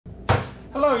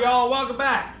Hello y'all, welcome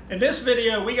back. In this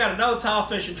video we got another tile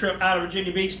fishing trip out of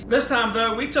Virginia Beach. This time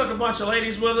though we took a bunch of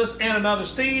ladies with us and another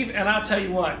Steve, and I'll tell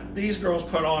you what, these girls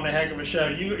put on a heck of a show.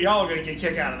 Y'all are gonna get a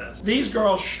kick out of this. These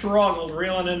girls struggled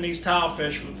reeling in these tile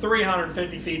fish from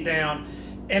 350 feet down,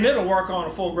 and it'll work on a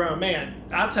full grown man.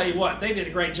 I'll tell you what, they did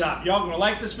a great job. Y'all gonna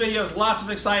like this video, there's lots of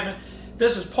excitement.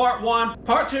 This is part one.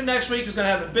 Part two next week is going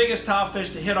to have the biggest tile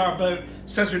fish to hit our boat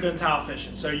since we've been tile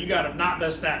fishing. So you got to not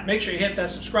miss that. Make sure you hit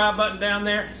that subscribe button down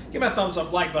there. Give me a thumbs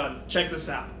up, like button. Check this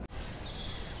out.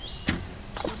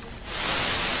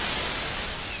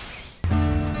 All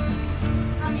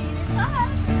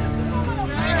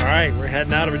right, we're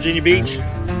heading out of Virginia Beach.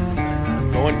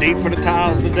 Going deep for the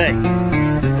tiles today.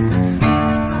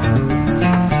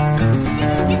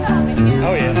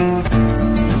 Oh yeah.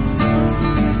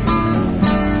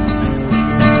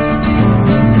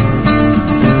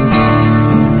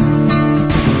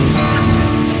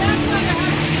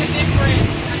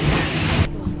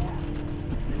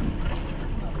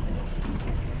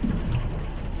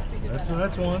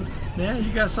 That's one. Yeah,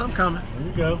 you got something coming. There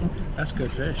you go. That's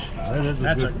good fish.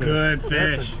 That's a good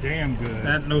fish. That's a damn good.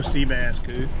 That's no sea bass,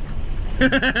 dude.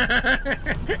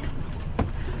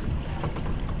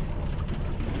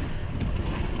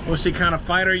 What's the kind of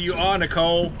fighter you are,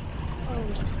 Nicole? Oh,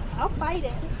 I'll fight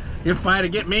it. You fight it.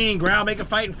 Get mean, growl, make a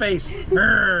fighting face.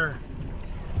 Brr.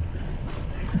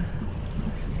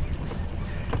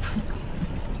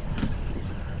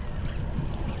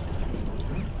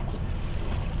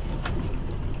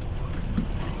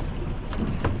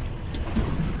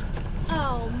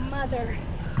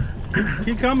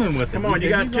 Keep coming with it. Come on, you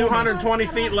got 220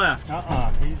 feet left.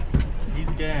 He's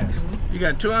gassed. You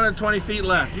got 220 feet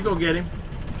left. You go get him.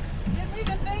 Get me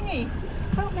the thingy.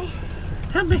 Help me.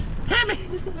 Help me. Help me.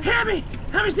 Help me.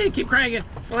 Help me, Steve. Keep cranking.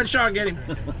 Don't let Sean get him.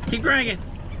 Keep cranking.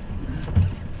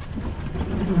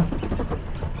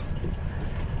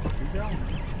 Keep going.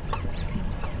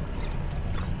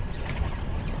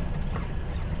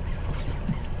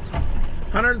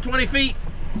 $120 feet.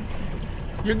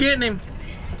 You're getting him.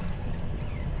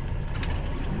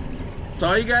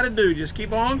 That's all you got to do. Just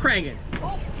keep on cranking.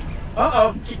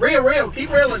 Uh-oh. Reel. Keep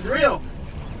reeling. Reel.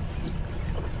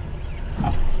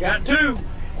 Got two.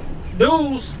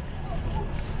 Duels.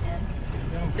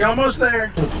 You're almost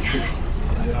there. All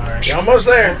right. You're almost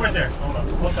there. Right there. Hold on.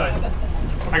 Hold tight.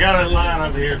 I got a line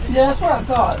over here. Yeah, that's what I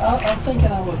thought. I was thinking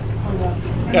I was.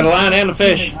 Got a line and a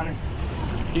fish.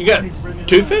 You got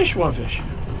two fish? One fish.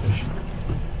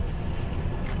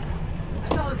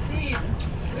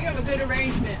 Good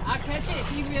arrangement. I'll catch it if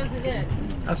he reels it in.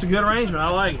 That's a good arrangement. I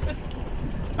like it.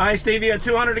 All right, Steve, you got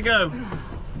 200 to go.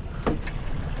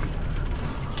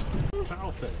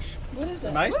 Tile fish. What is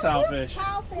it? Nice tile fish.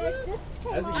 Tile fish.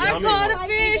 That's a I yummy caught one. a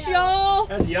fish, y'all.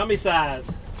 That's yummy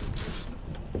size.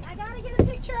 I gotta get a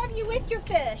picture of you with your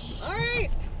fish. All right.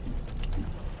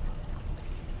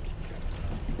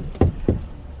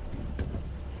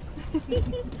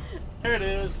 There it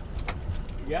is.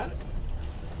 You got it?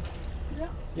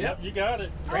 Yep, you got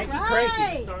it. Cranky, All cranky.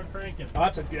 right. Start cranking. Oh,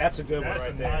 that's a good one That's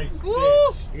right a there. nice Woo!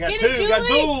 fish. You got Get two. it, You got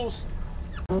Julie. duels.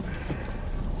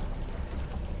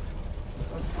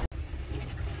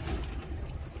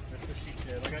 That's what she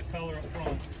said. I got color up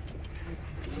front.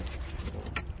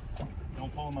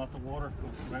 Don't pull them out the water.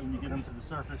 Right when you get them to the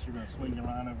surface, you're going to swing your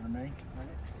line over to me.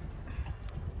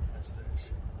 That's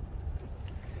fish.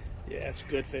 Yeah, it's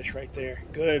good fish right there.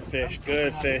 Good fish.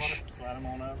 Good fish. Slide them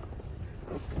on over.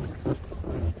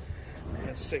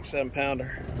 That's a 6-7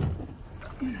 pounder.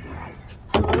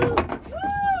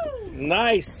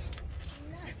 Nice.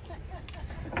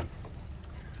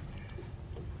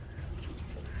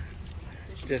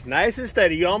 Just nice and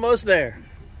steady. You're almost there.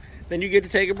 Then you get to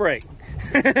take a break.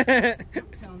 I'm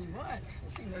telling you what,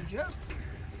 this ain't no joke.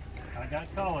 I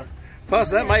got color. Plus,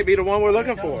 that might be the one we're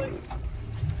looking for.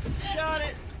 Got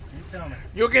it. Keep coming.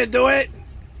 You can do it.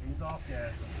 He's off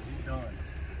gas. He's done.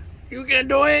 You can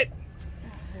do it.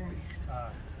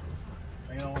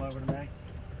 Bring it on over to me.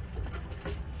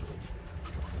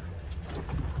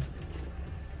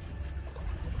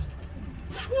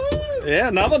 Yeah,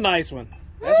 another nice one.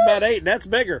 That's about 8. That's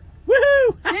bigger.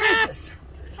 Woohoo! Jesus.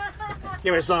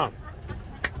 Give me some.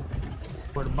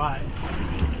 Where to bite?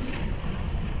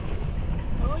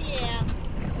 Oh yeah.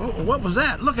 Oh, what was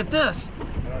that? Look at this.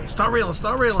 Start reeling.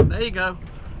 Start reeling. There you go.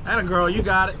 Atta girl, you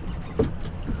got it.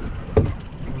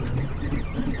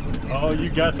 Oh, you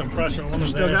got some pressure on him.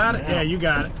 Still got it? Yeah, you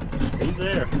got it. He's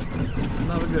there.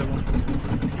 Another good one.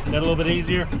 That a little bit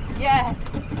easier? Yes.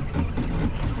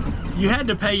 You had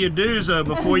to pay your dues though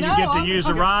before you get to use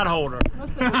the rod holder.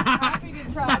 Listen, I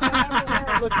figured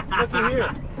try. Look here.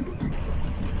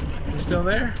 Just still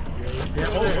there? Yeah.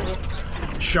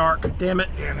 Oh. Shark. Damn it.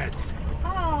 Damn it.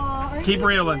 Aw, Keep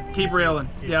reeling. Keep reeling.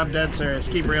 Yeah, I'm dead serious.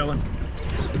 Keep reeling.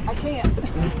 I can't.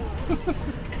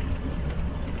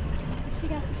 She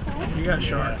got the shark? You got Yeah,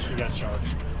 sharks. she got sharks.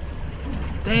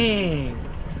 Dang.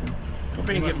 Hope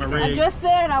I didn't get my I rig. just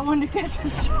said I wanted to catch a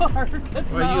shark. That's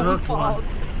Well, my you own hooked fault.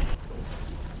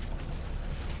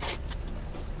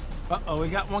 one. Uh-oh, we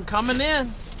got one coming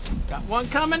in. Got one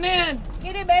coming in.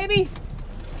 Get it, baby.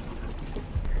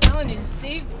 I'm telling you,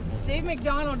 Steve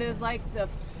McDonald is like the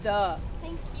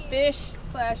Thank you. fish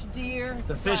 / deer.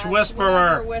 The fish / whisperer.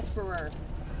 whatever whisperer.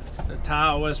 The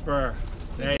tile whisperer.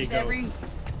 There you It's go. every.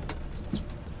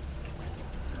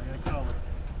 I got color.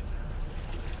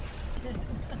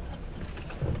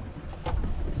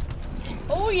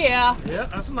 Oh yeah. Yeah,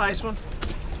 that's a nice one.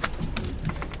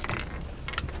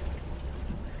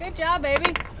 Good job,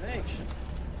 baby. Thanks.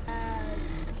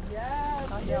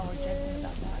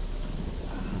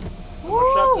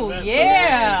 Ooh,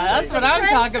 yeah. That's what I'm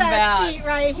talking about. Princess seat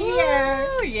right here.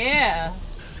 Ooh, yeah.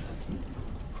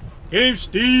 Hey,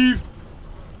 Steve.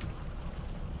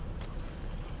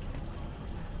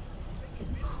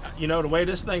 You know, the way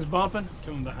this thing's bumping,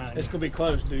 Coming behind it's you. going to be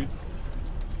close, dude.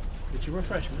 Get your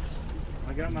refreshments.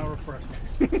 I got my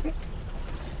refreshments. He's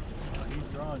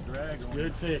drawing drag on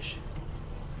Good fish.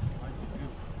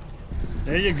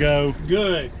 There you go.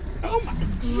 Good.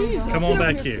 Come on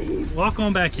back here. Walk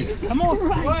on back here. Come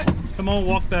on. What? Come on,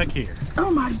 walk back here.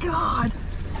 Oh my God.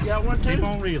 You got one Keep too?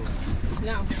 on reeling.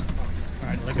 No. All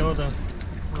right, let go of the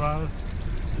rod.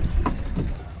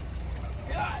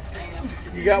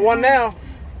 You got one now.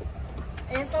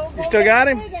 It's over. You still got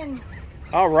him? Digging.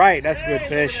 All right, that's good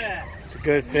fish. Look at that. It's a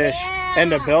good fish. Yeah.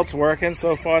 And the belt's working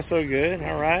so far, so good.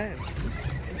 All right.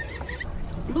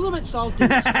 I'm a little bit salty.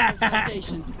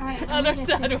 Sanitation. All right, Other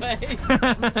sideways. There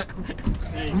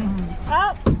you go.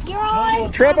 Oh, you're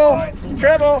on. Triple,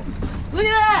 triple. Look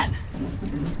at that.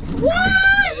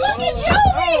 What? Look at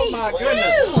Guzy. Oh my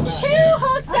goodness. Two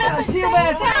hooked up I at the see same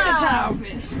about time.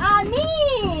 fish. I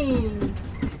mean.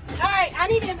 All right, I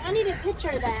need a picture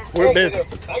of that. We're busy. I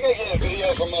gotta get a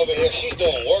video from over here. She's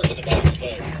doing work in the back of the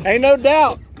thing. Ain't no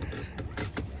doubt.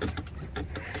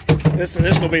 Listen,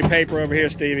 this will be paper over here,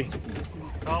 Stevie.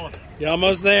 Call it. You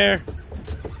almost there?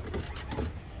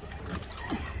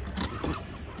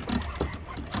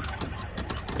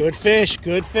 Good fish,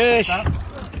 good fish. Stop.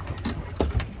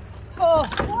 Oh,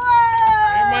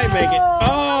 Whoa! It might make it.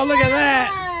 Oh, look at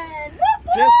that. Whoop,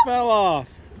 whoop. Just fell off.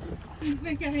 you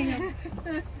think I hang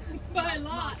up by a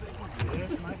lot.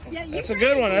 Yeah, you That's a guys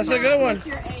good one, do that's a not good one. look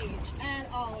your age at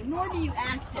all, nor do you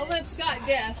act I'll it. let Scott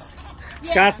guess.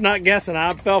 Scott's not guessing.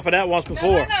 I fell for that once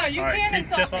before. No, you All right, can't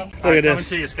keep insult tip on. me. Look at this. Coming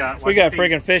to you, Scott. We Watch got your feet.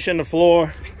 freaking fish in the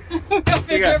floor. We got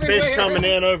We got fish everywhere. coming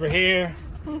in over here.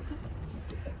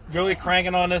 Joey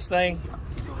cranking on this thing.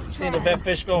 Seeing if that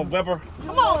fish gonna whipper.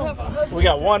 Come on. We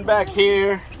got one back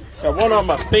here. Got one on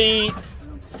my feet.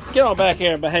 Get on back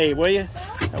here and behave, will you?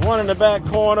 Got one in the back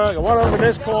corner. Got one over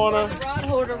this corner. The rod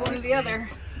holder, one or the other.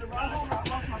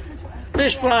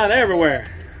 Fish flying everywhere.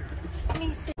 Let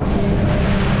me see.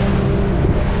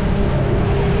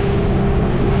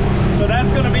 So that's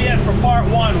going to be it for part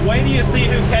one. Wait till you see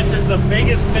who catches the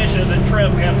biggest fish of the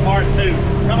trip in part two.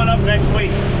 Coming up next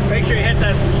week. Make sure you hit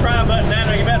that subscribe button and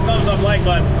or you bet thumbs up like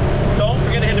button. Don't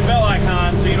forget to hit the bell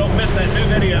icon so you don't miss that new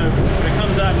video.